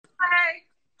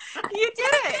You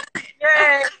did it.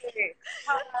 Yay!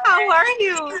 How are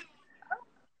you?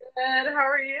 Good. How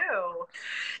are you?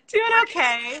 Doing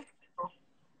okay.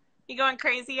 You going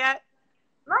crazy yet?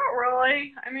 Not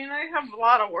really. I mean, I have a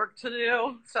lot of work to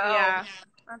do, so Yeah,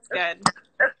 that's good.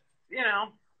 it's you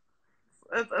know,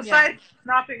 Yeah. aside from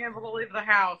not being able to leave the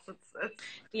house, it's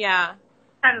Yeah.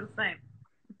 kind of the same.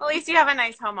 At least you have a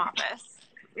nice home office.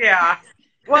 Yeah.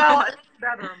 Well, it's a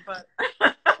bedroom, but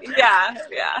Yeah,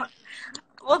 yeah.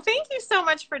 Well, thank you so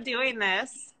much for doing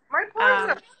this. my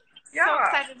pleasure. Yeah. So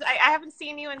excited. I haven't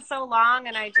seen you in so long,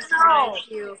 and I just No.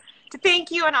 wanted to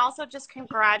thank you and also just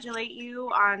congratulate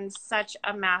you on such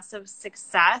a massive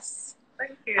success.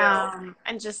 Thank you.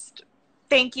 And just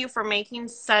thank you for making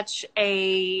such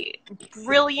a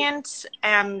brilliant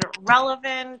and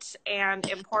relevant and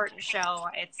important show.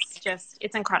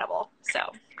 It's incredible.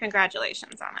 So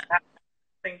congratulations on it.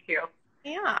 Thank you.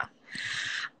 Yeah.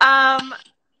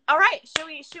 All right.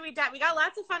 Should we dive? We got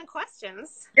lots of fun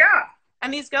questions. Yeah.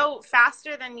 And these go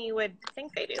faster than you would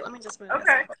think they do. Let me just move this up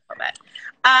a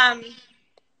little bit.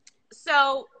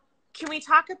 So can we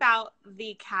talk about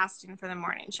the casting for the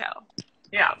morning show?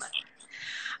 Yeah.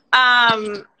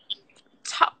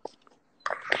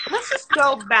 Let's just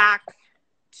go back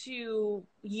to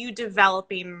you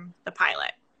developing the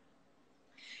pilot.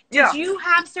 Did you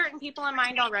have certain people in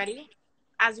mind already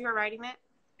as you were writing it?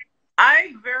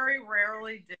 I very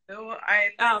rarely do.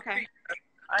 Okay.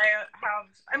 I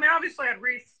mean, obviously I had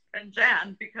Reese and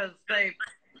Jen because they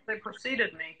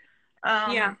preceded me.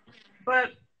 Yeah.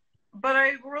 But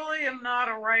I really am not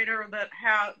a writer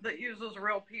that uses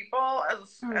real people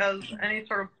as any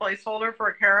sort of placeholder for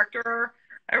a character.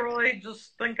 I really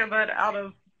just think of it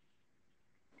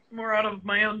more out of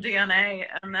my own DNA,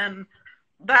 and then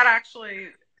that actually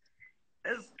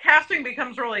casting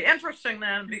becomes really interesting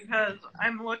then because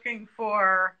I'm looking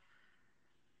for.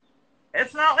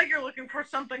 It's not like you're looking for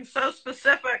something so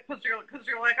specific because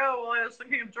you're like, oh well, I was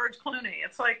thinking of George Clooney.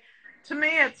 It's like, to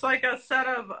me, it's like a set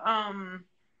of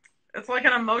it's like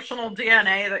an emotional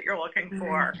DNA that you're looking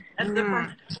for, and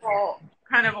different people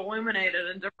kind of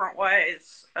illuminated in different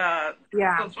ways. Yeah,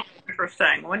 that's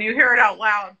interesting when you hear it out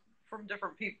loud from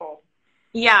different people.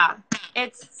 Yeah,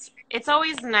 it's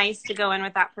always nice to go in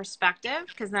with that perspective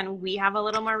because then we have a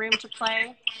little more room to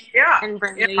play. Yeah, and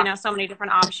bring so many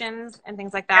different options and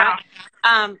things like that.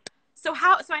 Yeah. So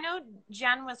I know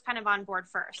Jen was kind of on board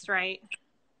first, right?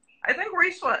 I think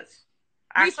Reese was.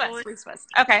 Actually. Reese was.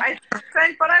 Okay. I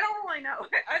think, but I don't really know.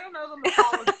 I don't know the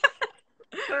mythology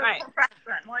right.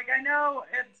 perfection. Like, I know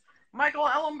it's Michael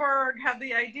Ellenberg had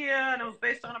the idea, and it was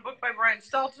based on a book by Brian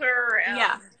Stelter. And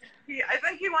I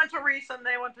think he went to Reese, and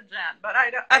they went to Jen. But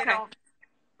I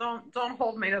don't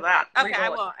hold me to that. Okay, legally. I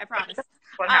won't. I promise.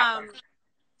 What happened?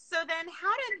 So then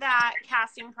how did that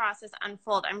casting process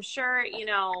unfold? I'm sure,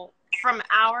 from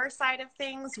our side of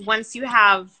things, once you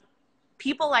have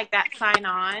people like that sign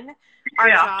on, our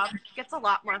job gets a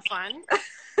lot more fun.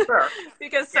 Sure.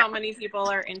 because so many people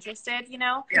are interested,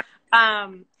 Yeah.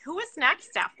 Who was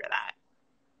next after that?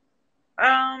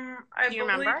 Do you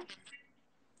remember?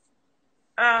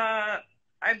 I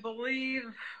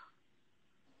believe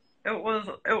it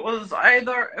was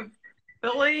either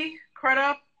Billy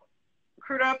Crudup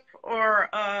or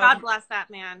God bless that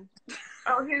man.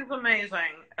 Oh, he's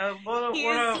amazing. What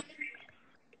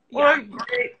a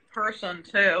great person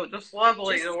too. Just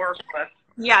lovely to work with.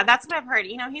 Yeah, that's what I've heard.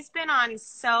 He's been on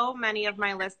so many of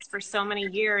my lists for so many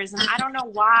years, and I don't know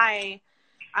why.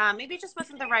 Maybe it just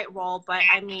wasn't the right role, but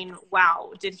I mean,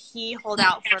 wow, did he hold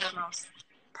out for the most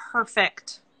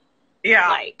perfect? Yeah.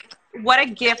 Like, what a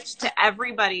gift to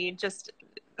everybody just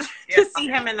to see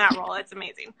him in that role. It's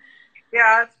amazing.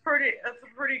 Yeah, it's a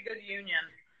pretty good union.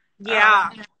 Yeah.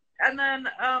 And then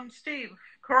Steve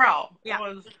Carell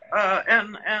was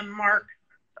and Mark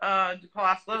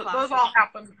Duplass. Those all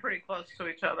happened pretty close to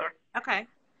each other. Okay.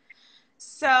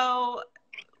 So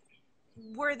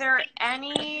was there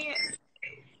any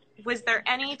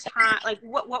time, like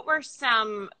what were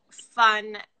some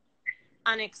fun,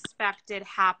 unexpected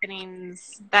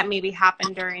happenings that maybe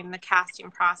happened during the casting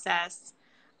process?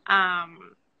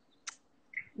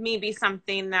 Maybe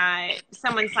something that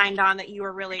someone signed on that you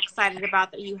were really excited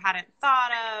about that you hadn't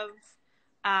thought of.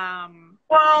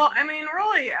 Well, I mean,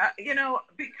 really,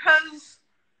 because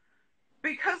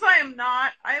I'm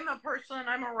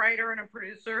a writer and a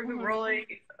producer who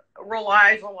really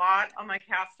relies a lot on my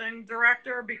casting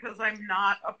director because I'm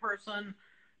not a person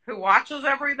who watches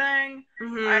everything.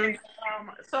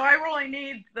 So I really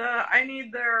need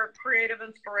their creative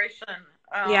inspiration.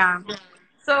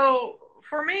 So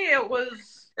for me, it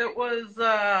was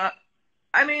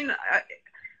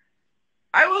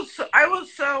I was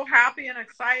so happy and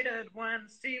excited when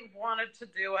Steve wanted to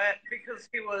do it because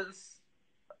he was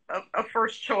a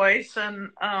first choice,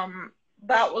 and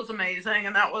that was amazing,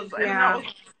 and that was, I mean, that was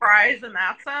a surprise in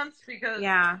that sense because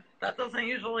that doesn't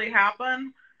usually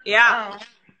happen.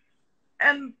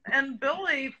 And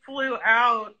Billy flew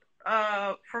out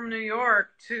from New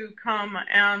York to come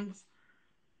and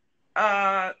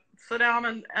sit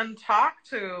down and talk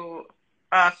to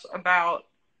us about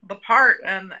the part,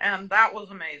 and that was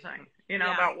amazing, you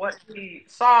know, about what he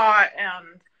saw,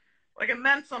 and like it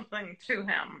meant something to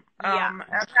him. And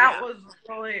that was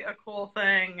really a cool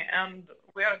thing, and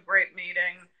we had a great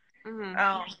meeting.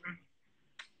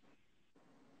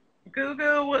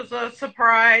 Gugu was a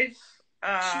surprise,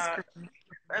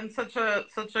 and such a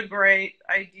great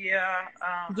idea.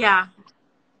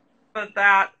 But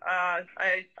that I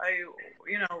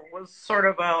you know, was sort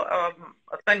of a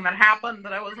thing that happened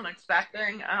that I wasn't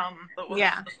expecting. That was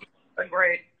just a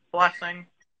great blessing.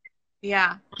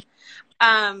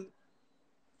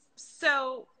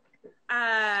 So,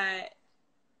 were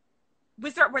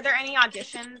there any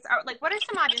auditions, or like, what are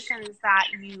some auditions that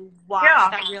you watched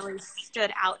that really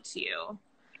stood out to you?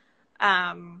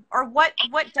 Or what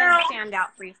does stand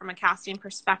out for you from a casting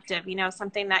perspective? You know,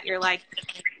 something that you're like,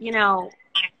 you know,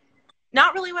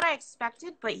 not really what I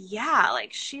expected, but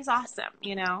like, she's awesome,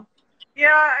 you know?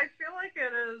 Yeah, I feel like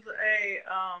it is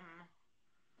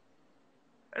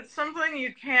it's something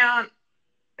you can't,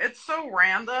 it's so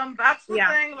random. That's the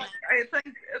thing that I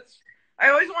think I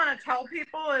always want to tell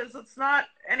people is it's not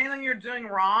anything you're doing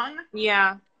wrong.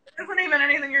 It isn't even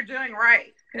anything you're doing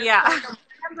right. It's like a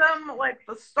random, like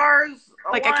the stars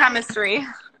like align. A chemistry.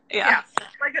 Yes.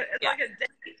 It's like a date, and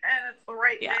it's the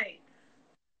right date.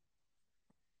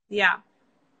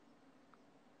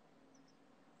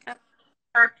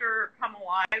 Character come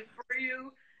alive for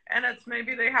you, and it's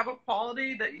maybe they have a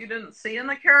quality that you didn't see in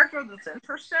the character that's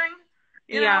interesting,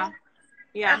 you know?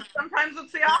 And sometimes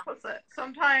it's the opposite.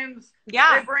 Sometimes they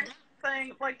bring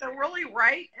something, like they're really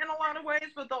right in a lot of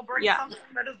ways, but they'll bring something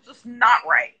that is just not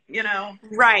right, you know?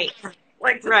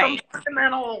 Like some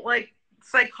fundamental, like,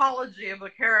 psychology of the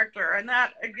character, and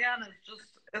that, again, is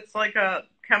just, it's like a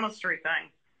chemistry thing.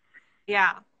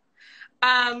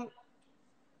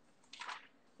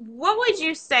 What would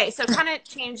you say, so kind of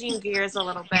changing gears a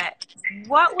little bit,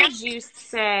 what would you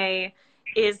say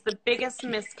is the biggest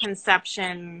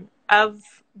misconception of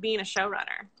being a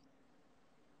showrunner?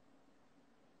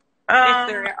 If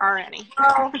there are any.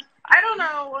 Well, I don't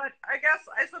know what, I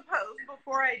suppose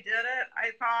before I did it, I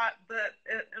thought that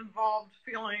it involved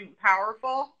feeling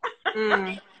powerful.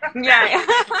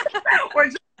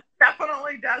 Which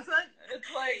definitely doesn't.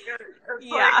 It's like,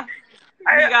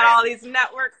 like, you got all these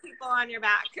network people on your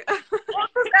back. Well,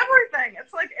 it's everything.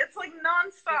 It's like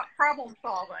nonstop problem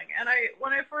solving. And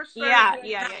when I first started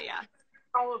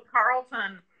with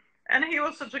Carlton, and he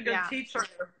was such a good teacher.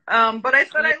 But I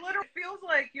said, I literally feels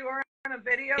like you are in a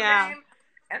video game,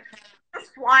 and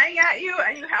just flying at you,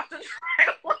 and you have to try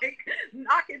to like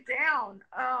knock it down,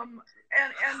 and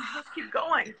just keep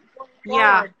going.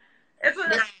 It's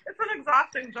an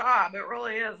exhausting job. It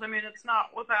really is. I mean, it's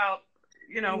not without,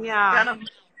 you know, venom,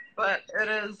 but it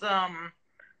is.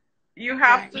 You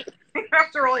have to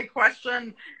really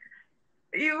question.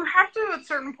 You have to, at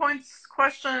certain points,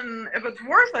 question if it's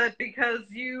worth it, because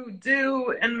you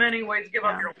do, in many ways, give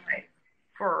up your life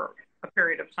for a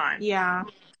period of time.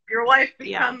 Your life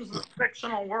becomes a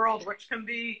fictional world, which can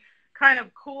be kind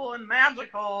of cool and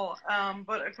magical,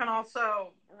 but it can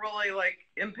also really, like,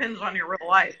 impinge on your real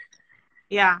life.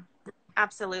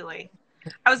 Absolutely.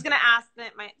 I was going to ask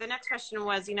that the next question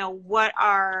was, you know,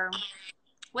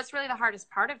 what's really the hardest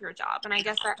part of your job? And I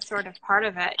guess that's sort of part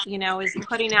of it, you know, is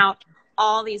putting out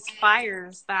all these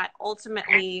fires that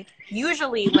ultimately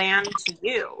usually land to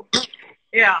you.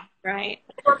 Right.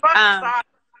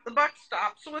 The buck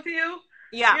stops with you.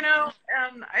 You know,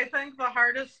 and I think the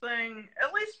hardest thing,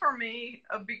 at least for me,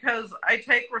 because I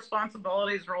take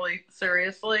responsibilities really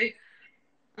seriously,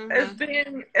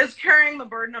 is carrying the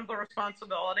burden of the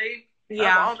responsibility of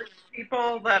all these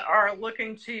people that are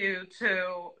looking to you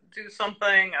to do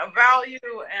something of value.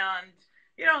 And,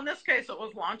 you know, in this case, it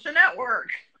was launch a network.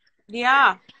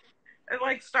 It,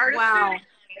 like, start a studio,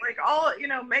 like, all, you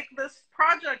know, make this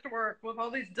project work with all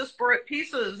these disparate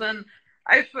pieces. And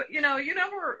you know, you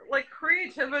never, like,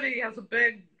 creativity has a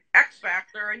big X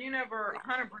factor, and you never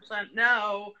 100%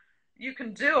 know you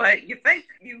can do it. You think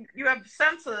you have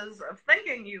senses of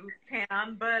thinking you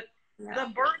can, but the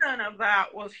burden of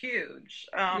that was huge.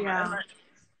 And,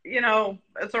 you know,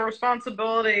 it's a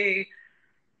responsibility,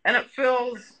 and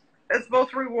it's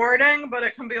both rewarding, but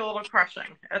it can be a little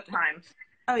crushing at times.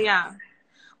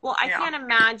 Well, I can't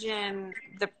imagine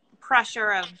the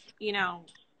pressure of, you know,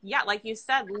 like you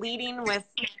said, leading with,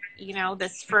 you know,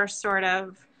 this first sort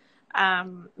of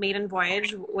maiden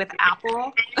voyage with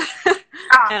Apple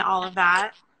and all of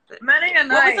that. Many a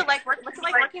night. What was it like? What's it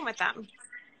like working with them?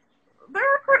 They're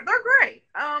great.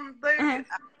 They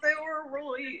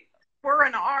were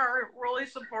and are really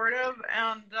supportive,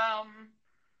 and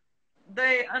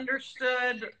they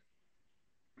understood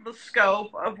the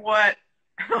scope of what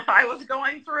I was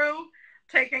going through,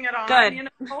 taking it on. Good. You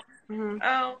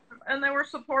know, and they were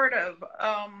supportive.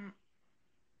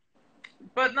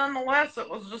 But nonetheless, it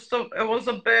was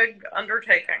a big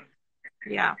undertaking.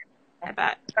 Yeah, I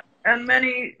bet. And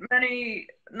many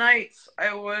nights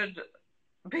I would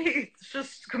be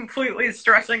just completely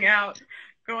stressing out,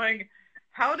 going,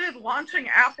 how did launching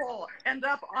Apple end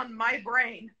up on my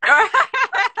brain? Because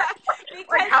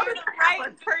like, you're the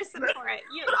right person for it.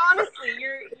 Honestly,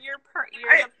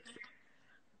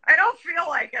 I don't feel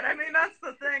like it. I mean, that's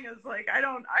the thing, is like I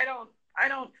don't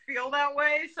feel that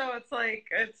way. So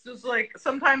it's just like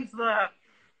sometimes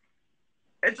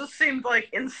it just seemed like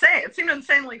insane. It seemed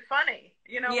insanely funny,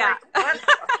 you know? Yeah. Like, what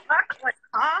the fuck? Like,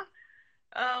 huh?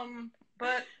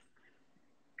 But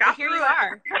here you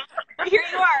are. Here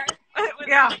you are. With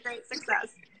great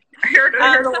success.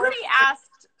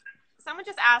 Someone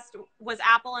just asked, was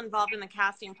Apple involved in the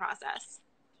casting process?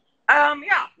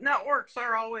 Yeah, networks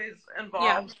are always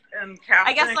involved in casting.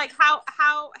 I guess, like,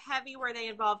 how heavy were they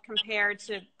involved compared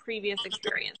to previous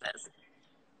experiences?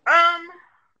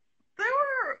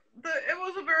 It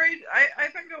was a very, I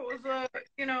think it was a,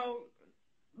 you know,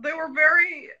 they were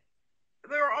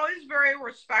always very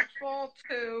respectful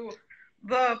to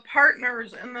the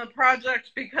partners in the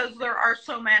project, because there are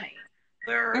so many.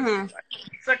 There are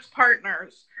 6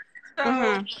 partners.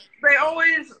 So they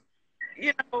always,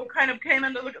 you know, kind of came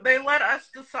into they let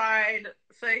us decide,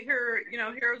 say, here, you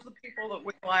know, here's the people that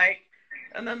we like,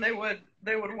 and then they would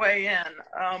weigh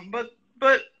in. But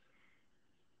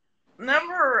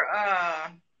never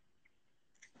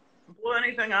blew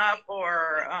anything up,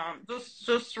 or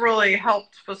just really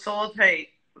helped facilitate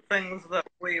things that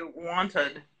we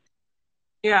wanted.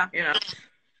 Yeah. You know.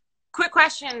 Quick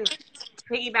question to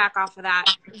piggyback off of that.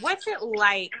 What's it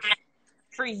like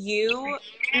for you,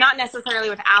 not necessarily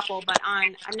with Apple, but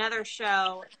on another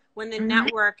show, when the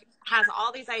network has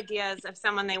all these ideas of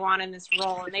someone they want in this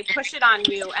role, and they push it on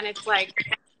you, and it's like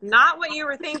not what you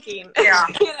were thinking? Yeah.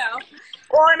 You know.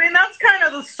 Well, I mean, that's kind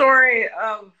of the story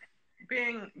of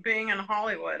being in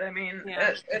Hollywood. I mean,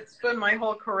 it's been my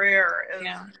whole career.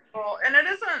 Well, and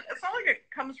it's not like it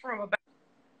comes from a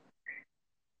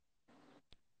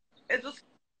it's just a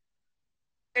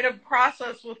creative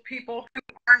process with people who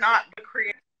are not the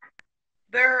creators.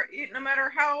 No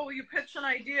matter how you pitch an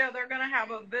idea, they're going to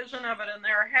have a vision of it in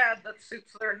their head that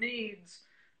suits their needs,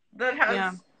 that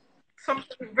has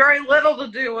something very little to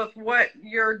do with what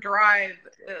your drive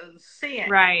is seeing.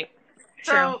 Right.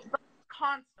 So that's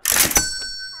constant.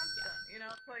 You know,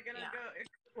 it's like, it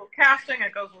goes with casting,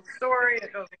 it goes with story,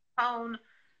 it goes with tone.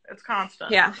 It's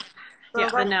constant. Yeah. So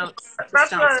the notes.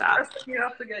 That's what you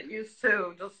have to get used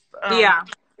to, just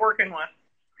working with.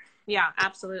 Yeah,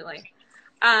 absolutely.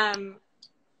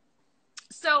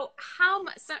 So how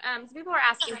much? Some people are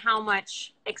asking how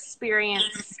much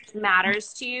experience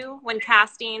matters to you when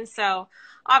casting. So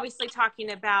obviously,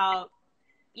 talking about,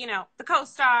 you know, the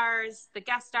co-stars, the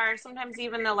guest stars, sometimes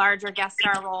even the larger guest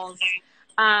star roles.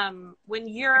 When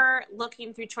you're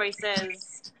looking through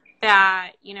choices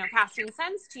that, you know, casting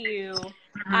sends to you,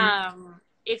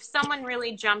 if someone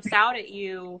really jumps out at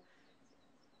you,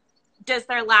 does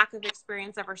their lack of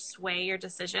experience ever sway your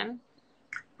decision?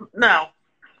 No,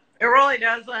 it really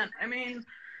doesn't. I mean,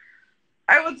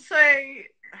 I would say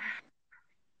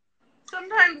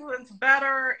sometimes it's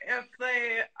better if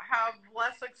they have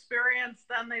less experience,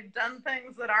 than they've done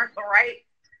things that aren't the right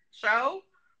show.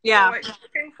 Yeah. What you're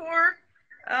looking for.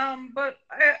 But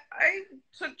I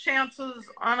took chances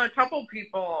on a couple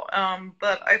people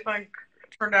that I think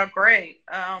turned out great.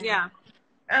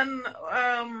 And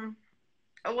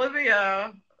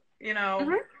Olivia, you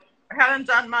know, hadn't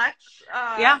done much.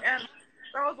 And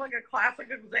that was like a classic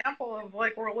example of,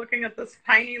 like, we're looking at this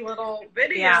tiny little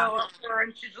video of her,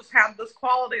 and she just had this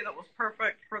quality that was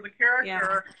perfect for the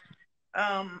character.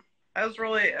 I was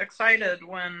really excited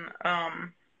when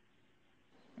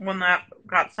that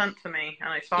got sent to me and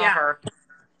I saw her.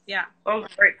 Yeah. That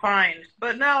was a great find.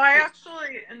 But no, I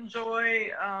actually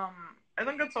enjoy, I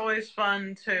think it's always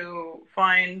fun to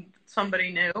find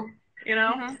somebody new, you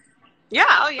know?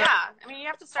 Yeah. Oh, yeah. I mean, you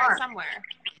have to start somewhere.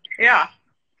 Yeah.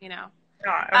 You know?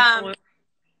 Yeah, absolutely.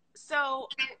 So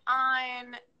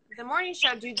on the morning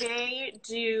show, do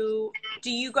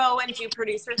you go and do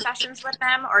producer sessions with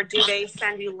them, or do they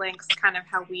send you links kind of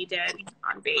how we did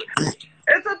on Bates?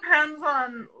 It depends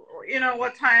on,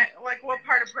 what time, like what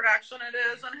part of production it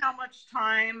is and how much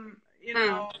time,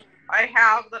 I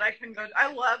have that I can go.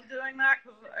 I love doing that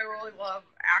because I really love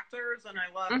actors, and I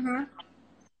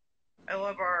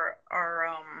love our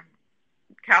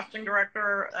casting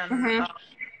director, and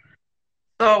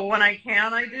so when I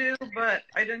can, I do, but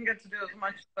I didn't get to do as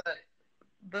much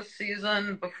this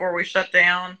season before we shut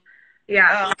down.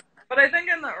 Yeah. But I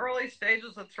think in the early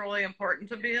stages, it's really important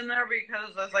to be in there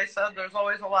because, as I said, there's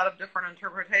always a lot of different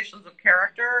interpretations of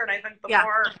character, and I think the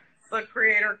more the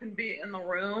creator can be in the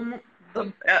room,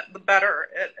 the better.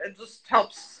 It just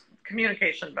helps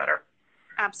communication better.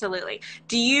 Absolutely.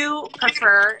 Do you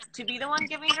prefer to be the one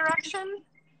giving direction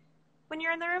when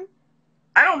you're in the room?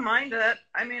 I don't mind it.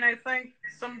 I mean, I think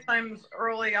sometimes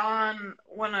early on,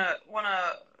 when a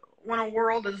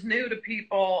world is new to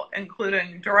people,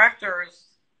 including directors,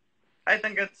 I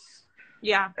think it's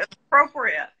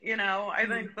appropriate. I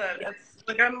think that it's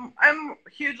like I'm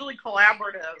hugely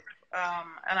collaborative,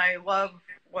 and I love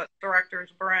what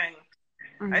directors bring.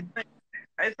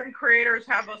 I think creators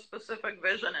have a specific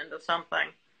vision into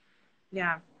something.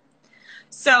 Yeah.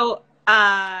 So,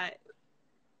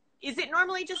 is it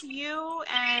normally just you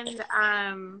and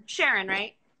Sharon,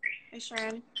 right? Is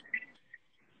Sharon?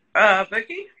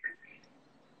 Vicky?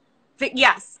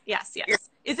 Yes.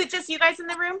 Is it just you guys in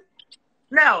the room?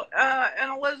 No, and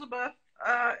Elizabeth,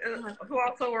 who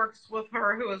also works with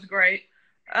her, who is great.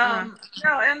 No,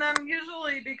 and then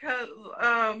usually because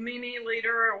Mimi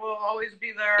Leader will always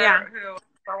be there, who is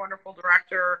our wonderful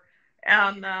director,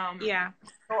 and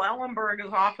Phil Ellenberg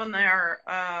is often there,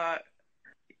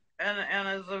 and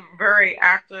is a very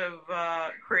active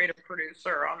creative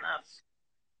producer on this.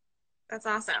 That's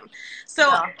awesome.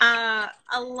 So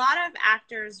a lot of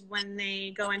actors, when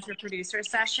they go into a producer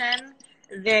session,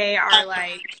 they are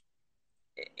like,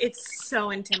 it's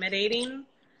so intimidating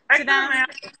to them. I can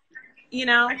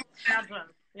imagine.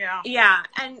 Yeah,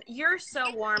 and you're so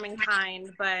warm and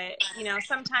kind, but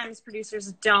sometimes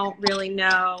producers don't really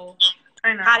know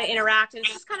how to interact, and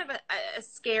it's just kind of a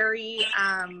scary,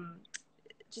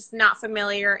 just not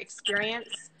familiar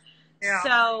experience.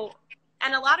 So,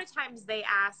 and a lot of times they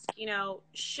ask,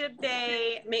 should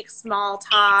they make small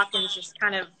talk and just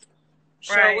kind of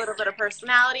show a little bit of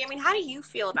personality? I mean, how do you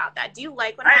feel about that? Do you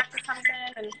like when an actor comes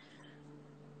in? And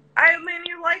I mean,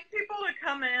 you like people to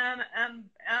come in, and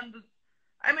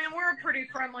I mean, we're a pretty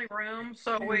friendly room,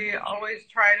 so we always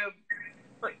try to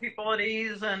put people at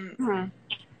ease and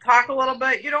talk a little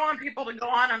bit. You don't want people to go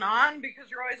on because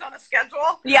you're always on a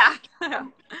schedule. Yeah. I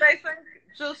think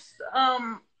just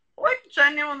like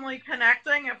genuinely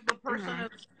connecting if the person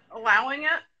is allowing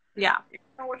it. Yeah.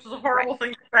 Which is a horrible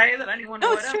thing to say that anyone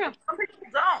would. It's true. Some people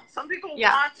don't. Some people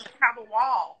want to have a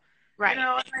wall. Right.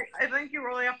 I think you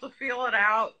really have to feel it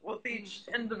out with each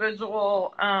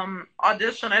individual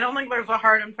audition. I don't think there's a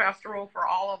hard and fast rule for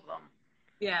all of them.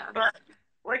 Yeah. But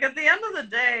like at the end of the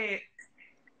day,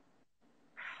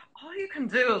 all you can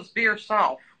do is be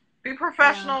yourself. Be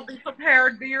professional, be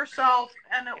prepared, be yourself,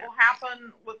 and it will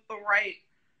happen with the right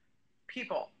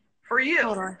people for you.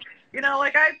 Totally.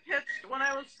 Like I pitched when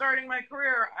I was starting my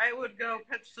career, I would go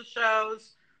pitch to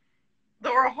shows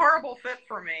that were a horrible fit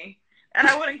for me, and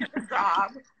I wouldn't get the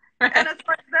job. And it's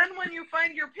like then when you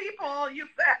find your people, you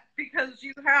fit because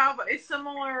you have a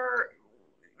similar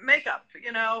makeup,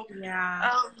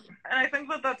 Yeah. And I think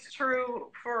that that's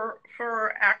true for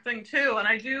acting too. And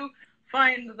I do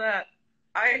find that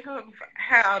I have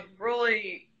had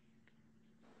really.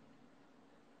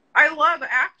 I love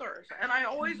actors, and I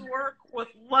always work with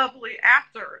lovely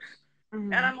actors.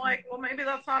 And I'm like, well, maybe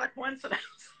that's not a coincidence.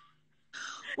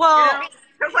 Well,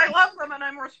 because I love them and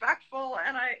I'm respectful,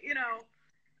 and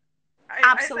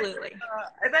absolutely.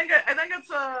 I think it's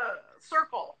a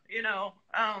circle.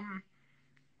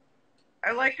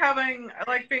 I like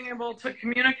being able to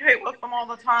communicate with them all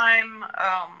the time.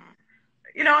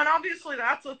 And obviously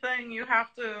that's a thing you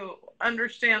have to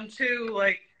understand too.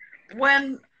 Like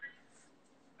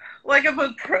if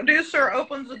a producer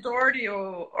opens a door to you,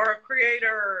 or a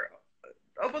creator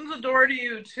opens a door to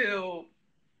you to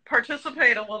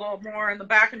participate a little more in the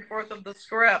back and forth of the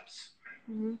scripts,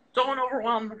 don't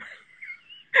overwhelm them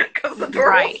because the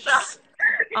door will shut.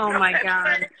 Oh my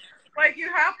God. Like you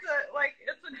have to, like,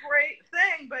 it's a great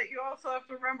thing, but you also have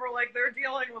to remember, like, they're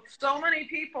dealing with so many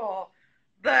people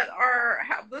that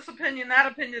have this opinion,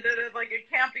 that opinion, that like it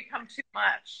can't become too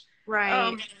much.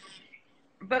 Right.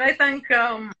 But I think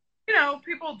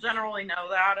people generally know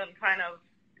that and kind of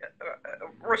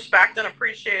respect and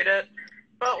appreciate it.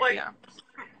 But like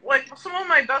like some of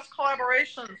my best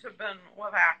collaborations have been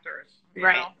with actors. You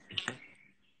Right. know?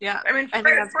 Yeah. I mean, I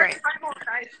think that's great. Primal and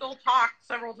I still talk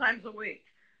several times a week.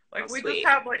 Like we Sweet. just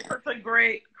have like such a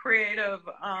great creative,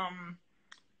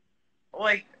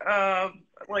 like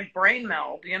brain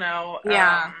meld, you know.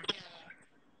 Yeah.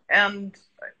 And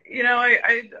you know,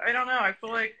 I don't know. I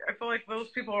feel like those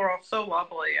people are all so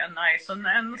lovely and nice, and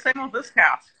the same with this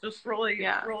cast. Just really,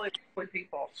 really good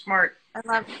people, smart. I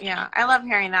love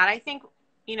hearing that. I think,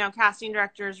 you know, casting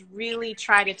directors really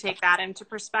try to take that into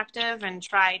perspective and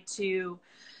try to,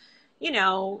 you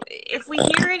know, if we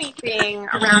hear anything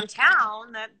around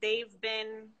town that they've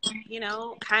been, you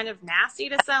know, kind of nasty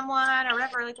to someone or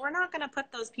whatever, like, we're not going to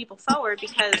put those people forward,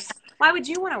 because why would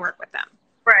you want to work with them?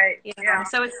 Right. You know? Yeah.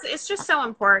 So it's just so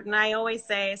important. I always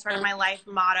say sort of my life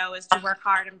motto is to work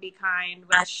hard and be kind,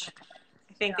 which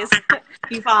I think is,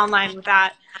 you fall in line with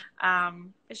that.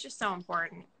 It's just so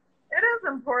important. It is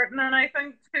important. And I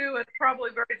think too, it's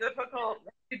probably very difficult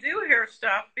when you do hear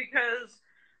stuff, because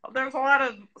there's a lot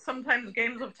of sometimes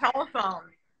games of telephone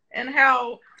and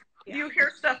how you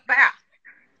hear stuff back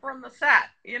from the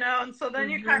set, you know, and so then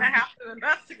you kind of have to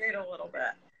investigate a little bit.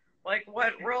 Like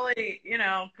what really, you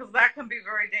know, because that can be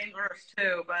very dangerous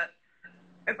too. But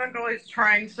I think always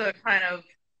trying to kind of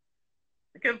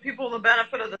give people the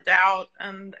benefit of the doubt,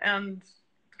 and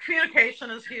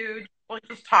communication is huge. Like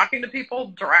just talking to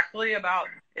people directly about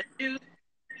issues,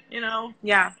 you know.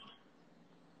 Yeah.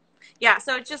 Yeah.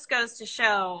 So it just goes to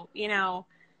show, you know,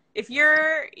 if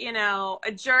you're, you know,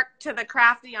 a jerk to the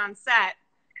crafty on set,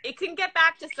 it can get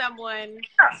back to someone,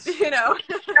 you know.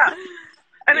 Yeah.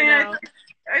 I mean,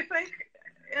 I think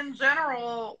in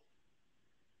general,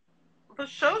 the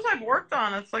shows I've worked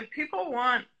on, it's like people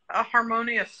want a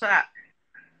harmonious set,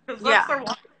 because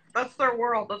that's their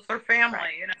world, that's their family.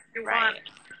 Right. You know,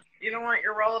 you don't want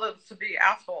your relatives to be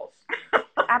assholes.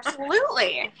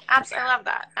 Absolutely. I love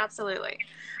that. Absolutely.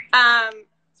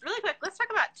 Really quick, let's talk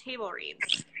about table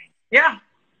reads. Yeah.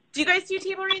 Do you guys do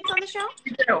table reads on the show?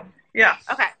 We do. Yes.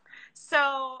 Okay.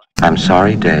 So. I'm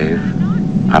sorry, Dave.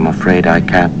 I'm afraid I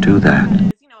can't do that.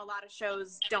 You know, a lot of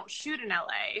shows don't shoot in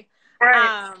LA.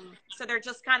 Right. So they're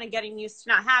just kind of getting used to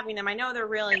not having them. I know they're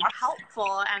really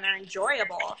helpful and they're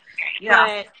enjoyable.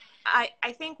 Yeah. But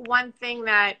I think one thing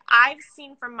that I've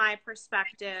seen from my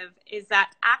perspective is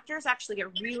that actors actually get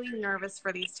really nervous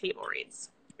for these table reads.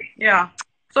 Yeah.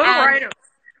 So do writers.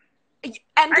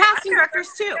 And casting directors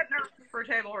too. Get nervous for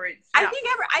table reads. Yeah.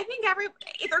 I think every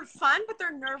they're fun, but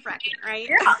they're nerve-wracking, right?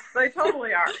 Yeah, they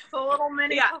totally are. It's a little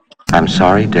mini. Yeah. I'm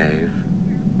sorry, Dave.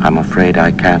 I'm afraid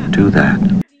I can't do that.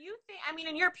 Do you think? I mean,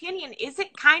 in your opinion, is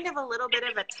it kind of a little bit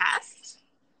of a test?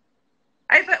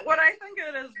 What I think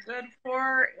it is good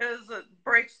for is it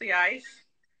breaks the ice.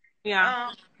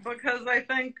 Yeah. Because I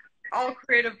think all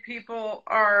creative people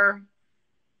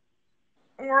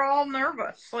we're all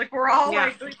nervous. Like we're all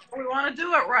like we want to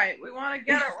do it right. We want to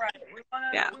get it right. We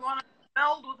want to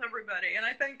meld with everybody. And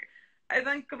I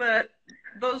think that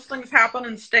those things happen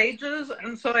in stages,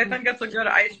 and so I think it's a good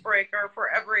icebreaker for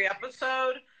every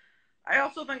episode. I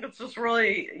also think it's just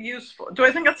really useful. Do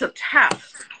I think it's a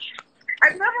test?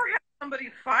 I've never had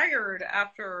somebody fired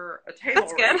after a table read.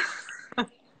 That's good.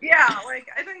 Yeah, like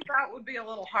I think that would be a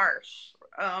little harsh.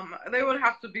 They would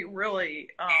have to be really.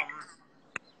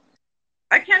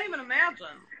 I can't even imagine.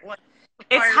 Like,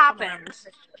 it's happened.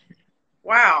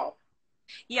 Wow.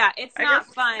 Yeah, it's not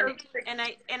fun, and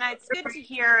it's good to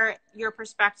hear your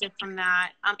perspective from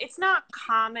that. It's not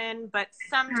common, but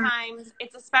sometimes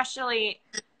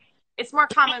it's more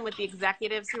common with the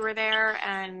executives who are there,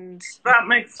 and that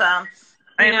makes sense.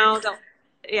 You know,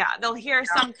 they'll hear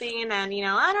something, and you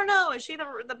know, I don't know, is she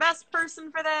the best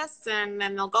person for this? And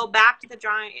then they'll go back to the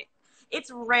drawing. It's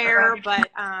rare,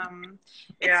 but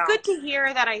it's good to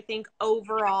hear that. I think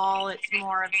overall, it's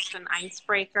more of just an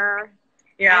icebreaker.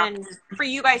 Yeah. And for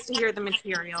you guys to hear the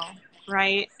material,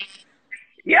 right?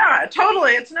 Yeah,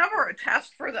 totally. It's never a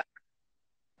test for them.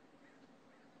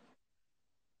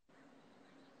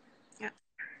 Yeah.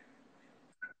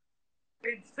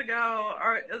 Needs to go,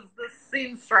 is this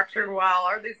scene structured well?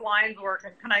 Are these lines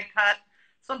working? Can I cut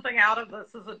something out of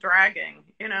this? Is it dragging?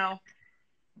 You know?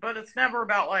 But it's never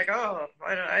about like, oh,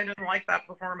 I didn't like that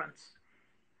performance.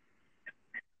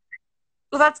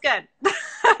 Well, that's good.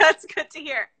 That's good to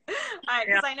hear.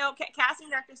 Because I know casting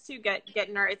directors too get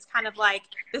nervous. It's kind of like,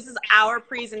 this is our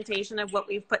presentation of what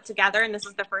we've put together, and this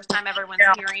is the first time everyone's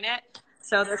hearing it.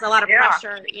 So there's a lot of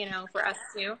pressure, you know, for us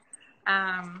too.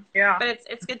 But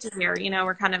it's good to hear. You know,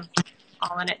 we're kind of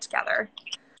all in it together.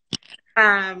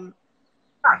 Yes,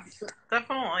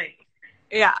 definitely.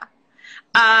 Yeah.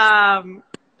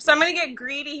 So I'm going to get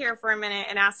greedy here for a minute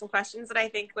and ask some questions that I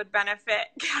think would benefit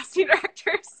casting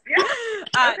directors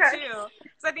Okay. too.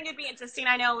 So I think it'd be interesting.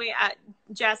 I know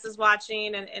Jess is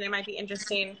watching, and it might be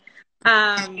interesting.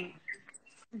 But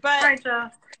Hi,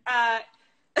 Jess. I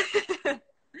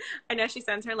know she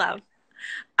sends her love.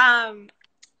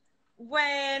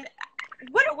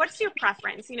 What's your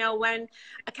preference? You know, when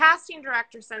a casting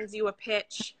director sends you a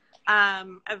pitch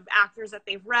of actors that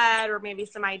they've read, or maybe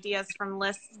some ideas from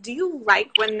lists, do you like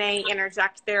when they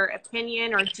interject their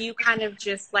opinion, or do you kind of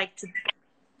just like to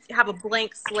have a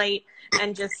blank slate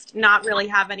and just not really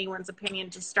have anyone's opinion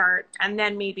to start, and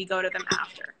then maybe go to them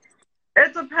after?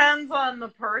 It depends on the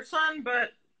person,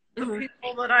 but the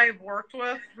people that I've worked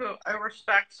with who I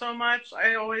respect so much,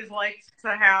 I always like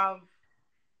to have,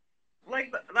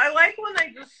 like, I like when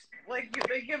they just, like,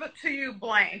 they give it to you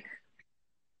blank.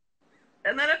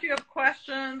 And then if you have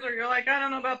questions, or you're like, I don't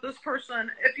know about this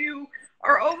person, if you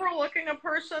are overlooking a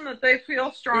person that they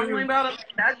feel strongly about and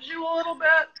nudge you a little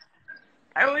bit,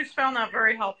 I always found that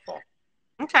very helpful.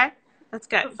 Okay, that's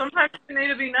good. So sometimes you need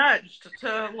to be nudged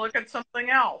to look at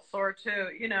something else, or to,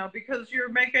 you know, because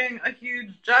you're making a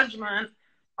huge judgment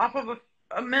off of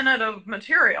a minute of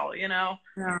material, you know.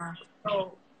 Yeah.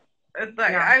 So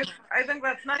I think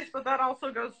that's nice, but that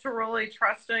also goes to really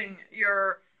trusting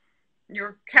your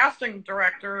casting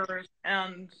directors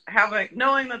and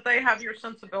knowing that they have your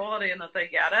sensibility and that they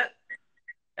get it,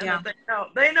 and that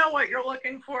they know what you're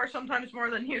looking for, sometimes more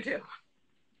than you do.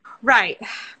 Right.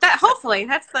 Hopefully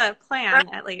that's the plan,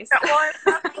 at least. Yeah, well,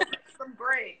 that's what makes them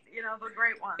great, you know, the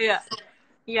great ones. Yeah.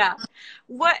 Yeah.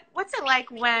 What's it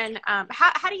like when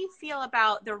how do you feel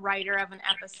about the writer of an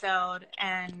episode,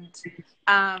 and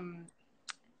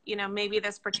you know, maybe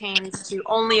this pertains to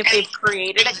only if they've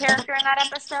created a character in that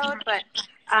episode, but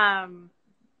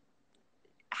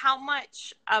how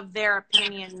much of their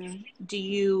opinion do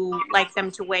you like them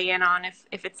to weigh in on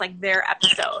if it's like their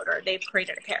episode, or they've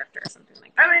created a character or something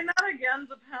like that? I mean, that again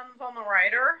depends on the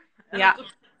writer. And it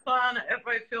depends on if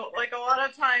I feel like, a lot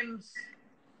of times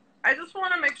I just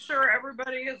want to make sure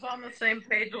everybody is on the same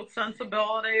page with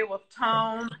sensibility, with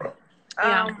tone,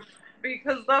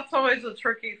 because that's always a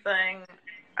tricky thing.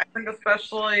 I think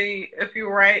especially if you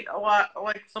write a lot,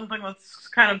 like something that's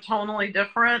kind of tonally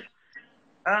different,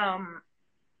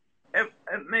 it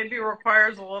maybe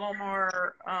requires a little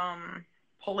more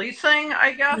policing,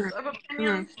 I guess, of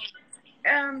opinions.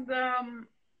 And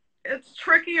it's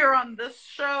trickier on this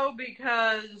show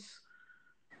because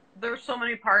there's so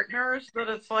many partners that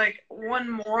it's like one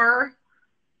more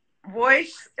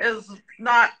voice is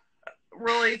not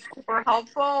really super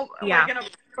helpful. Yeah. Like, in a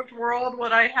perfect world,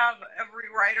 would I have every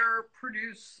writer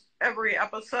produce every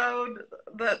episode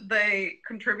that they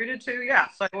contributed to?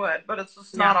 Yes, I would, but it's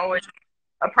just not always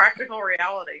a practical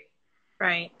reality.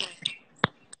 Right.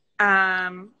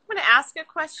 I'm going to ask a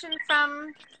question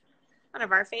from one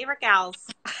of our favorite gals.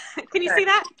 Can you see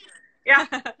that? Yeah.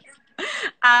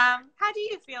 How do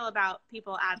you feel about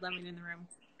people ad-libbing in the room?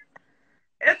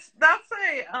 That's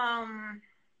a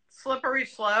slippery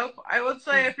slope. I would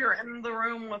say if you're in the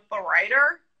room with the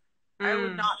writer, I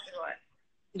would not do it.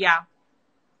 Yeah.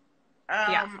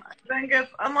 I think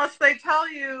unless they tell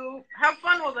you, have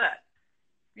fun with it.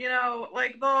 You know,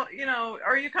 like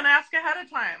or you can ask ahead of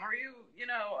time. Are you,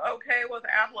 okay with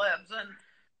ad-libs? And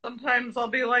sometimes I'll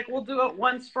be like, we'll do it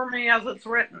once for me as it's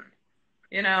written,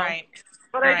 Right.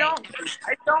 But I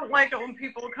don't like it when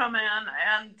people come in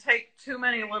and take too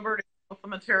many liberties with the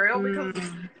material, because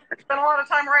I spent a lot of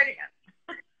time writing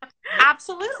it.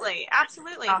 Absolutely.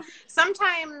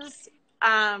 Sometimes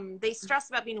they stress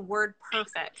about being word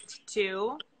perfect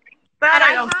too. That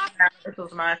I don't care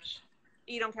as much.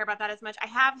 You don't care about that as much. I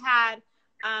have had,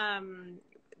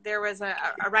 there was a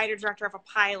writer director of a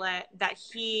pilot that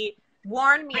he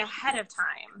warned me ahead of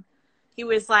time. He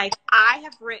was like, I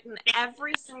have written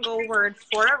every single word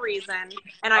for a reason,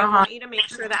 and I want you to make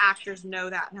sure the actors know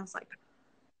that. And I was like,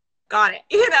 got it.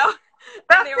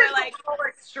 That they were like, a little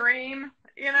extreme,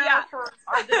 for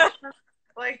auditions.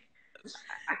 Like,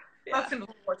 that seems a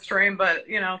little extreme, but,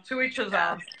 to each his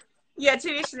own. Yeah, to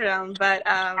each their own. But,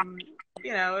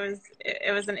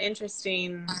 it was an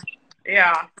interesting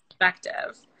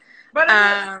perspective. But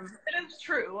it is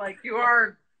true. Like,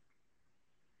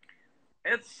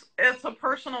 it's a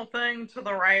personal thing to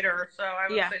the writer. So I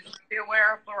would say just be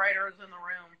aware if the writer is in the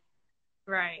room.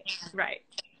 Right.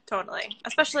 Totally.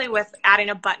 Especially with adding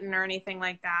a button or anything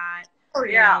like that. Oh,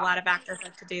 yeah. A lot of actors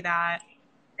like to do that.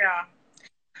 Yeah.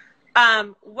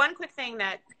 One quick thing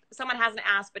that someone hasn't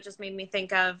asked but just made me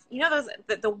think of, those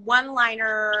the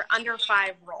one-liner under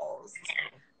 5 roles.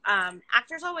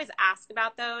 Actors always ask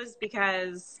about those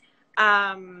because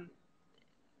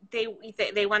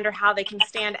they wonder how they can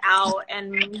stand out,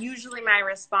 and usually my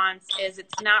response is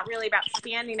it's not really about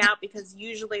standing out, because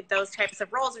usually those types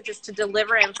of roles are just to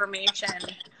deliver information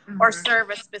or serve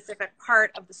a specific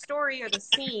part of the story or the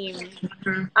scene.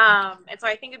 And so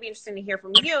I think it'd be interesting to hear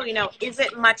from you, you know, is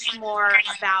it much more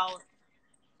about,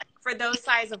 for those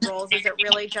size of roles, is it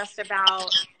really just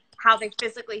about how they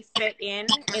physically fit in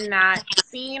that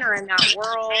scene or in that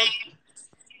world?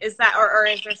 Is that, or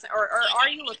is there, or are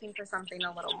you looking for something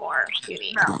a little more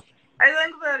unique? No, I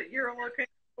think that you're looking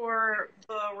for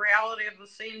the reality of the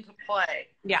scene to play.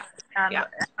 Yeah. And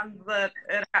that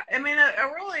I mean, it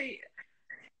really,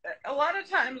 a lot of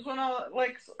times when I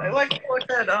like to look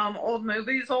at old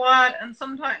movies a lot, and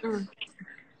sometimes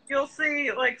you'll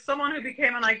see like someone who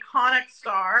became an iconic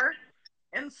star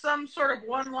in some sort of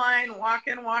one line walk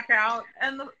in, walk out,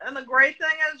 and the great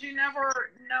thing is you never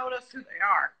notice who they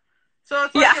are. So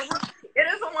it's like it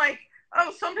isn't like,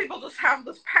 oh, some people just have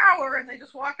this power and they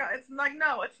just walk out. It's like,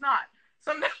 no, it's not.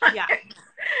 Sometimes, right,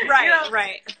 you know,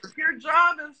 right. Your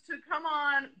job is to come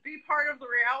on, be part of the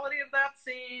reality of that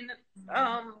scene,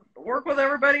 work with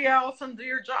everybody else, and do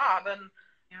your job. And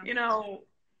you know,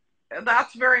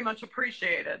 that's very much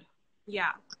appreciated.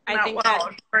 Yeah, I think that's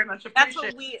very much appreciated. That's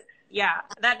what we. Yeah,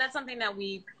 that's something that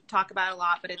we talk about a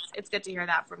lot, but it's good to hear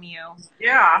that from you.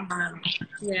 Yeah.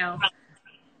 You know.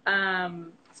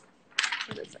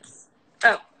 What is this?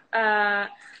 Oh,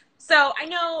 so I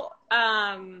know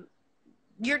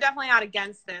you're definitely not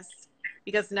against this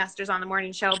because Nestor's on the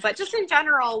morning show, but just in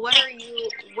general, what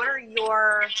are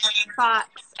your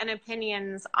thoughts and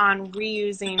opinions on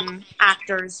reusing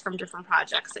actors from different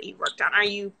projects that you've worked on? Are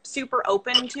you super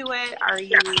open to it? Are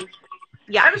you?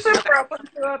 Yeah, I'm super open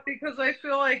to it because I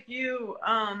feel like you,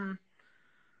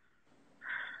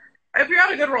 if you have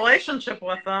a good relationship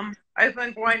with them, I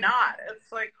think why not?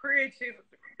 It's like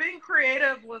being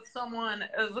creative with someone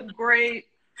is a great,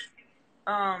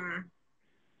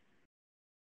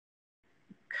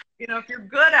 you know, if you're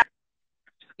good at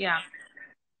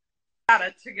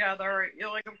it together, you're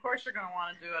like, of course you're going to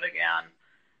want to do it again.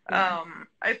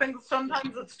 I think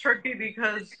sometimes it's tricky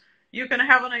because you can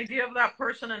have an idea of that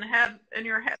person in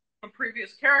your head, the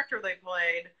previous character they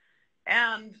played,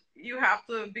 and you have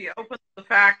to be open to the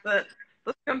fact that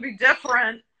this can be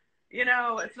different. You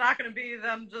know, it's not going to be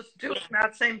them just doing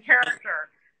that same character.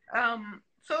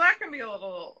 So that can be a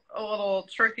little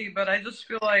tricky, but I just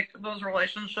feel like those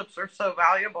relationships are so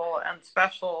valuable and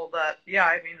special that, yeah,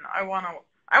 I mean, I want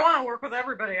to work with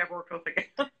everybody I've worked with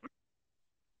again.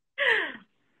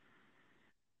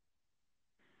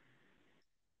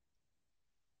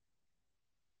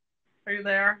 Are you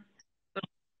there?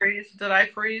 Did I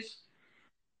freeze?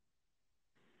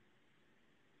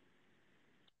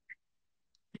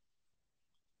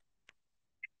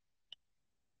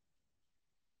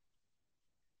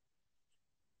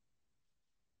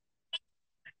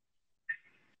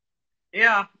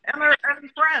 Yeah, and they're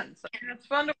friends. I mean, it's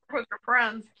fun to work with your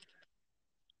friends.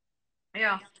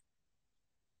 Yeah.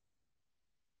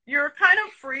 You're kind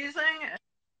of freezing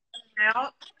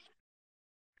out.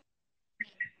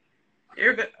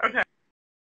 You're good. Okay.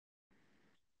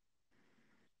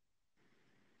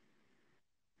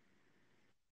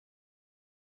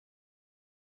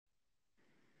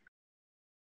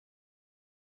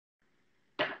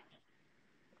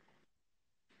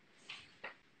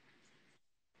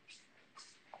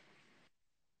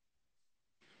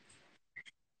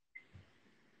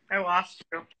 I lost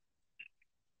you.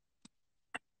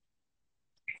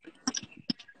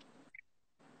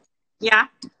 Yeah,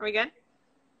 are we good?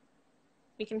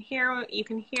 You can hear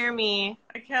me.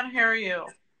 I can't hear you.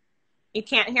 You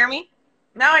can't hear me?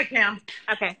 Now I can.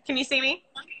 Okay. Can you see me?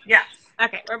 Yes.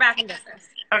 Okay, we're back in business.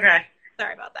 Okay.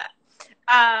 Sorry about that.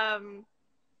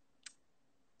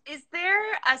 Is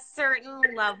there a certain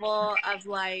level of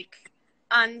like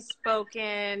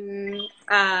unspoken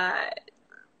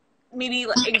maybe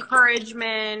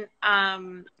encouragement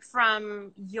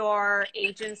from your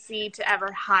agency to ever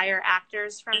hire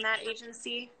actors from that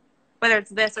agency, whether it's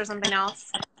this or something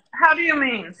else? How do you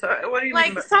mean? So what do you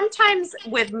mean? Like sometimes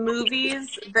with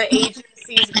movies, the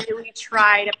agencies really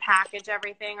try to package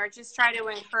everything or just try to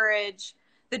encourage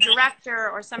the director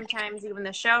or sometimes even the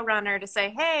showrunner to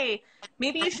say, hey,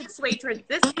 maybe you should sway towards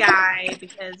this guy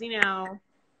because, you know,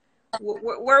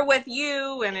 we're with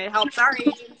you and it helps our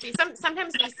agency.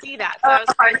 Sometimes we see that. So I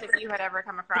was curious if you had ever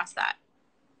come across that.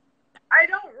 I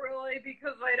don't really,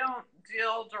 because I don't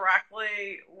deal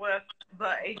directly with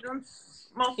the agents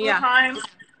most of the time.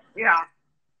 Yeah.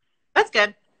 That's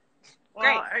good.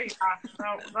 Well, great.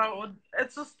 That would,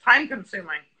 it's just time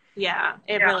consuming. Yeah,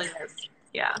 it really is.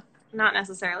 Yeah. Not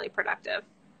necessarily productive.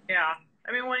 Yeah.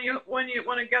 I mean,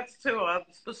 when it gets to a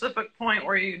specific point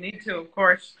where you need to, of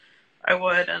course, I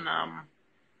would, and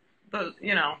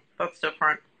that's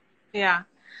different. Yeah.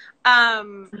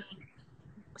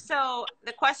 So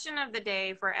the question of the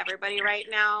day for everybody right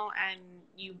now, and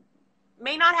you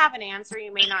may not have an answer,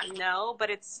 you may not know, but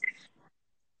it's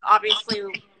obviously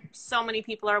so many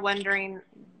people are wondering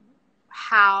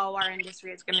how our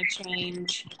industry is going to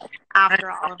change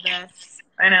after all of this.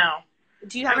 I know.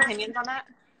 Do you have opinions on that?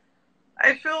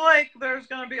 I feel like there's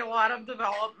going to be a lot of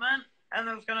development, and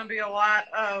there's going to be a lot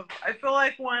of, I feel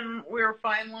like when we're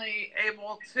finally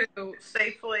able to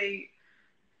safely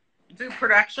do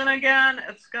production again,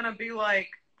 it's going to be like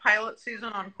pilot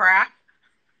season on crack.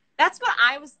 That's what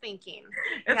I was thinking.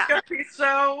 It's going to be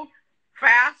so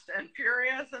fast and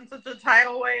furious and such a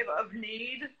tidal wave of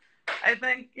need. I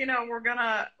think, we're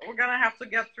gonna have to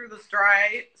get through this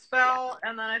dry spell,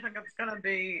 and then I think it's gonna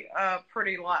be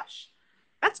pretty lush.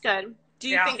 That's good. Do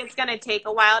you think it's gonna take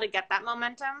a while to get that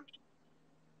momentum?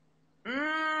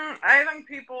 I think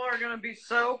people are gonna be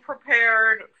so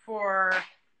prepared for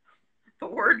the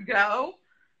word go.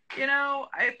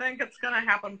 I think it's gonna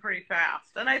happen pretty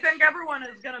fast, and I think everyone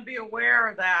is gonna be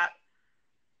aware that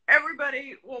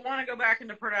everybody will want to go back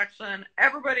into production.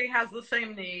 Everybody has the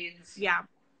same needs. Yeah.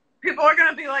 People are going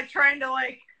to be trying to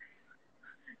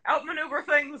outmaneuver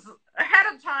things ahead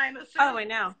of time as soon as I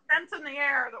know. Sense in the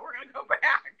air that we're going to go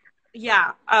back.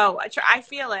 Yeah. Oh, I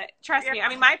feel it. Trust me. I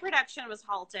mean, my production was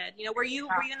halted. Were you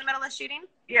in the middle of shooting?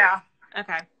 Yeah.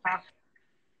 Okay.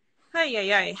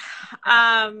 Hey.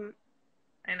 I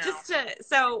know.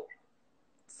 So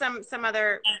some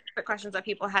other quick questions that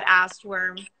people had asked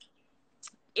were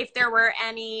if there were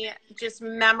any just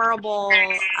memorable,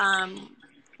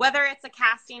 whether it's a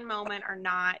casting moment or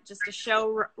not, just a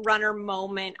showrunner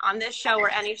moment on this show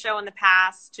or any show in the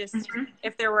past, just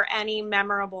if there were any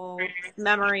memorable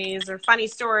memories or funny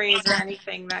stories or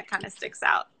anything that kind of sticks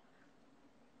out.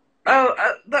 Oh,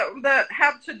 that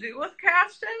have to do with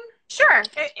casting? Sure.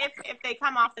 If they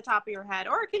come off the top of your head,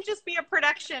 or it can just be a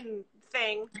production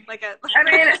thing, I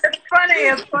mean, it's funny.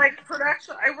 It's like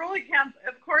production. I really can't.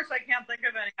 Of course, I can't think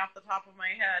of any off the top of my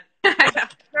head.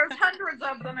 There's hundreds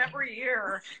of them every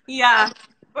year. Yeah.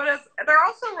 But they're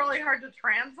also really hard to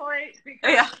translate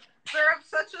because they're of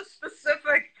such a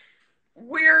specific,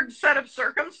 weird set of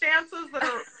circumstances that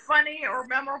are funny or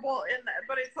memorable in that.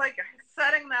 But it's like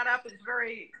setting that up is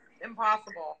very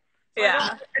impossible. So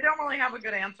I don't really have a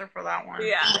good answer for that one.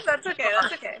 Yeah, that's okay.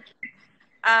 That's okay.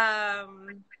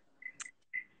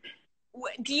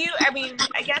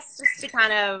 I guess just to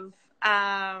kind of,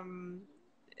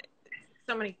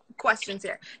 so many questions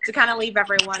here, to kind of leave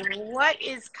everyone, what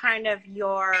is kind of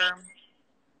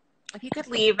if you could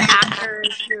leave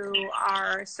actors who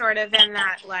are sort of in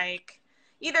that,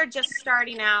 either just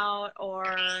starting out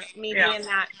or maybe in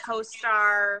that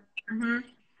co-star,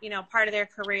 part of their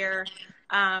career,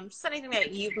 just anything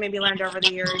that you've maybe learned over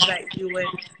the years that you would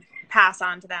pass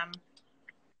on to them?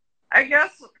 I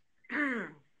guess,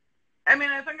 I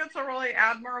think it's a really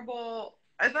admirable,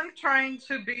 I think trying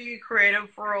to be creative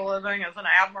for a living is an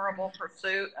admirable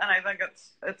pursuit, and I think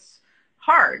it's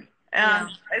hard. And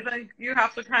I think you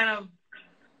have to kind of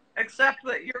accept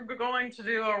that you're going to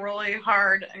do a really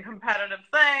hard and competitive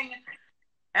thing,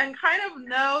 and kind of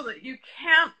know that you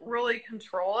can't really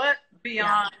control it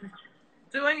beyond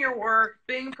doing your work,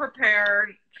 being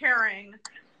prepared, caring.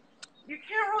 You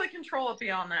can't really control it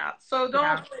beyond that. So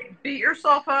don't beat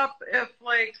yourself up if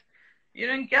you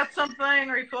didn't get something,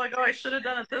 or you feel like, oh, I should have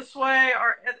done it this way,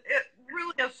 or it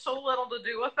really has so little to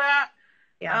do with that.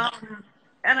 Yeah.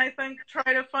 And I think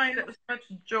try to find as much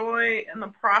joy in the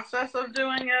process of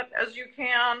doing it as you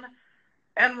can.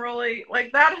 And really,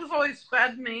 that has always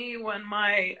fed me when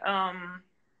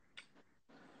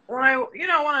when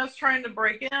I was trying to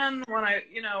break in, when I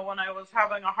was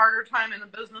having a harder time in the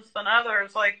business than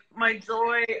others, my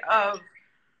joy of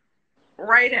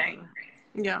writing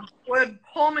would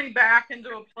pull me back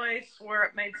into a place where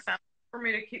it made sense for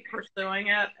me to keep pursuing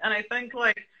it. And I think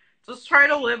just try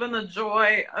to live in the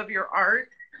joy of your art,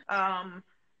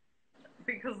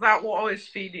 because that will always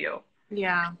feed you.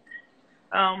 Yeah.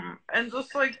 And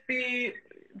just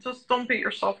don't beat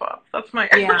yourself up. That's my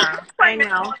I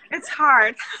know it's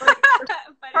hard.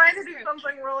 Trying to do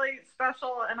something really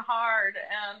special and hard,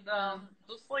 and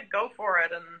just go for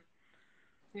it,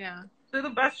 and do the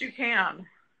best you can.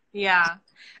 Yeah,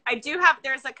 I do have.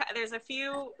 There's a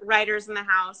few writers in the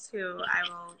house who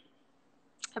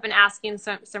have been asking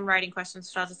some writing questions,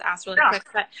 which I'll just ask really quick.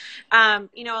 But a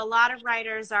lot of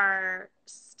writers are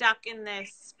stuck in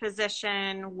this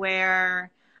position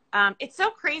where it's so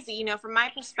crazy, you know, from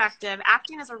my perspective,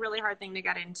 acting is a really hard thing to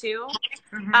get into.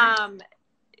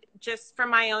 Just from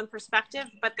my own perspective,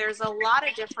 but there's a lot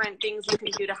of different things you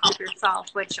can do to help yourself,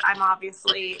 which I'm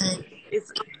obviously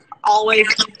is always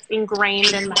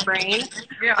ingrained in my brain.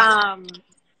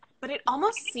 But it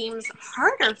almost seems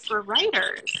harder for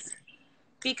writers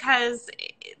because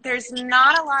there's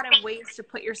not a lot of ways to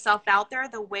put yourself out there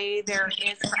the way there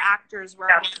is for actors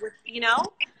where, you know?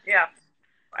 Yeah.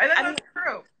 I think that's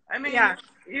true. I mean,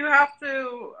 you have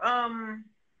to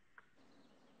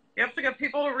get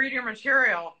people to read your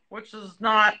material, which is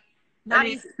not an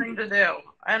easy thing to do.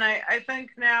 And I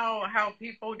think now how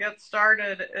people get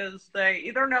started is they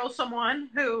either know someone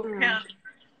who can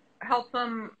help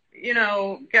them, you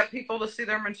know, get people to see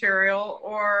their material,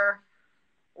 or,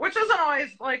 which isn't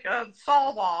always like a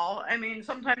solve all. I mean,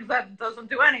 sometimes that doesn't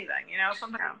do anything, you know,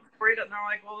 sometimes people read it and they're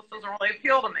like, well, this doesn't really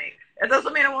appeal to me. It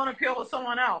doesn't mean it won't appeal to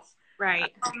someone else.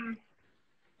 Right.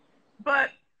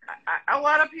 But a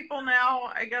lot of people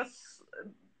now, I guess,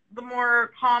 the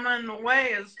more common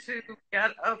way is to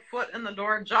get a foot in the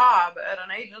door job at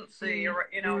an agency, or,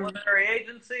 you know, literary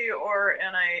agency, or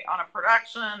on a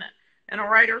production, in a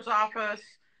writer's office,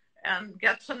 and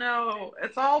get to know.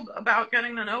 It's all about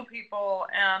getting to know people,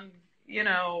 and, you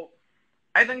know,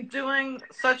 I think doing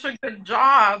such a good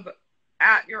job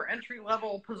at your entry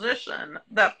level position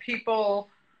that people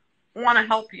want to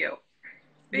help you.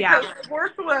 Because I've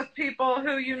worked with people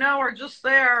who, you know, are just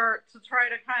there to try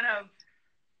to kind of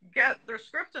get their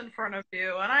script in front of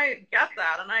you. And I get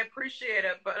that and I appreciate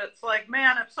it. But it's like,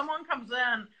 man, if someone comes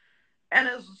in and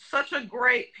is such a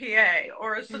great PA,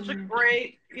 or is such a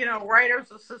great, you know,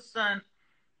 writer's assistant,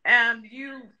 and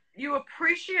you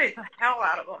appreciate the hell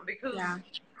out of them, because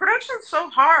production's so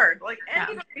hard. Like,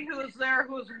 anybody who is there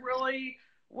who is really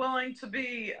willing to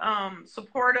be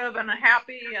supportive and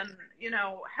happy and, you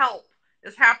know,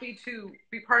 is happy to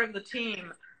be part of the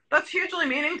team. That's hugely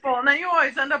meaningful. And then you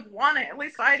always end up wanting, at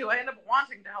least I do, I end up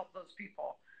wanting to help those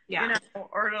people, you know,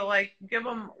 or to like give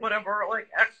them whatever, like,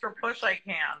 extra push I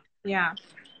can. Yeah.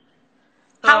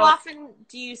 So, how often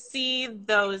do you see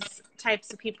those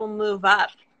types of people move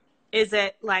up? Is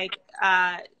it like,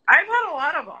 I've had a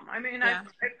lot of them. I mean, I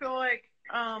feel like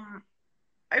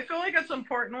it's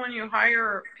important when you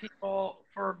hire people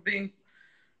for being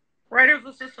writers,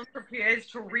 assistants, or PAs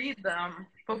to read them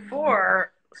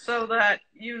before, so that,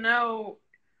 you know,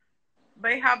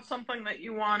 they have something that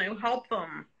you want to help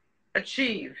them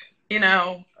achieve, you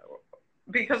know,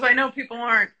 because I know people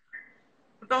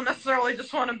don't necessarily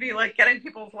just want to be like getting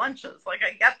people's lunches. Like,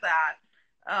 I get that.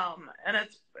 And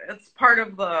it's part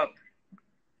of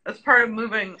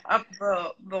moving up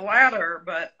the ladder,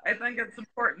 but I think it's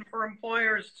important for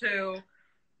employers to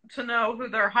know who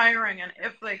they're hiring, and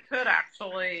if they could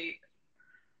actually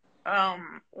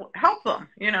help them,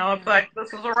 you know, if like,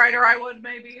 this is a writer I would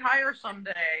maybe hire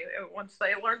someday once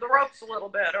they learn the ropes a little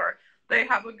bit, or they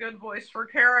have a good voice for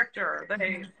character,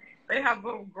 they have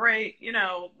a great, you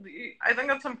know, I think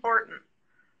that's important.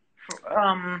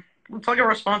 It's like a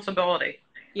responsibility.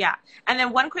 Yeah. And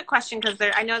then one quick question, because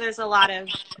I know there's a lot of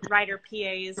writer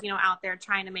PAs, you know, out there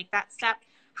trying to make that step.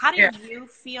 How do you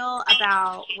feel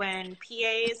about when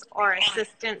PAs or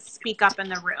assistants speak up in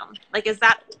the room? Like, is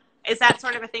that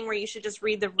sort of a thing where you should just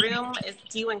read the room?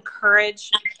 Do you encourage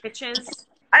pitches?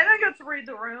 I think it's read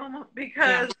the room,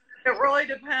 because it really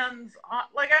depends on,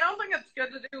 like, I don't think it's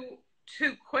good to do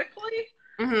too quickly,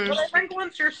 but I think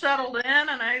once you're settled in,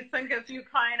 and I think if you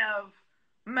kind of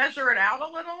measure it out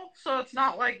a little, so it's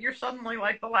not like you're suddenly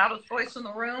like the loudest voice in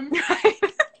the room.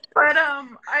 But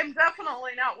I'm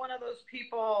definitely not one of those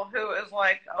people who is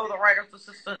like, oh, the writer's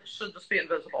assistant should just be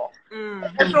invisible. I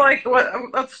feel like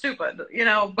that's stupid, you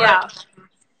know. But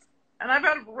and I've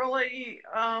had really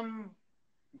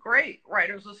great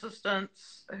writer's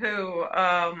assistants who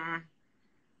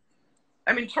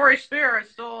I mean, Tori Spear I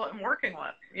still am working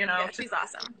with, you know. Yeah, she's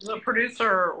awesome. The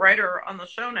producer, writer on the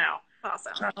show now.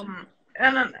 Awesome.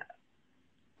 And then,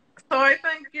 so I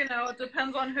think, you know, it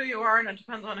depends on who you are, and it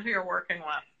depends on who you're working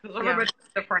with, because everybody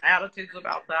has different attitudes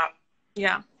about that.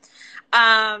 Yeah.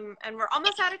 And we're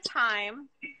almost out of time.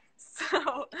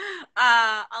 So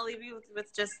I'll leave you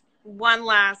with just one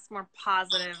last more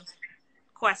positive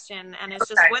question. And it's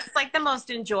just, what's like the most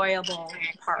enjoyable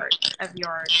part of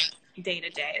your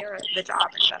day-to-day, or the job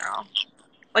in general?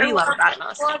 What do you love about it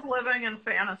most? I love living in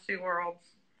fantasy worlds.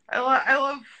 I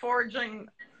love forging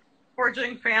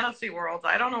fantasy worlds.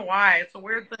 I don't know why. It's a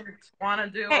weird thing to want to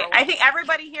do. Hey, I think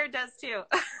everybody here does too.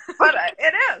 But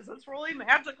it is. It's really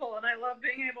magical, and I love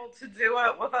being able to do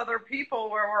it with other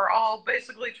people, where we're all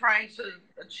basically trying to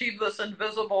achieve this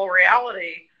invisible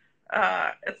reality.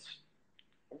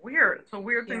 weird. It's a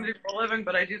weird thing to do for a living,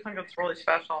 but I do think it's really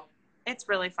special. It's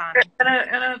really fun.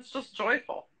 And it's just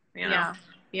joyful, you know?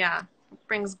 Yeah.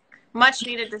 Brings much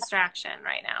needed distraction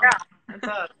right now. Yeah, it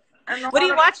does. And what are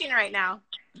you watching right now?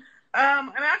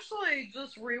 I'm actually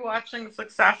just rewatching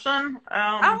Succession.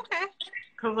 Okay.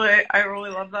 Because I really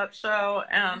love that show,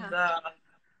 and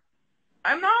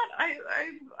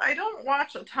I don't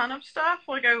watch a ton of stuff.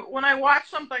 Like when I watch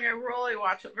something, I really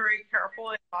watch it very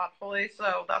carefully, thoughtfully.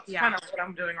 So that's kind of what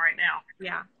I'm doing right now.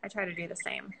 Yeah, I try to do the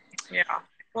same. Yeah.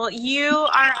 Well, you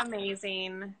are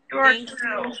amazing. Thank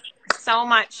you so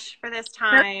much for this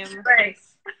time.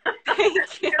 Thanks.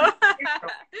 Thank you.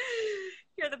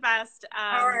 You're the best.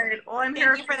 All right. Well, I'm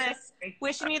here. Thank you for this.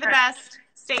 Wishing you the best.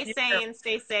 Stay sane.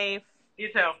 Stay safe.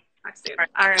 You too. Talk soon.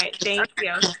 All right. Thank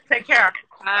you. Take care.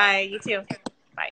 Bye. You too.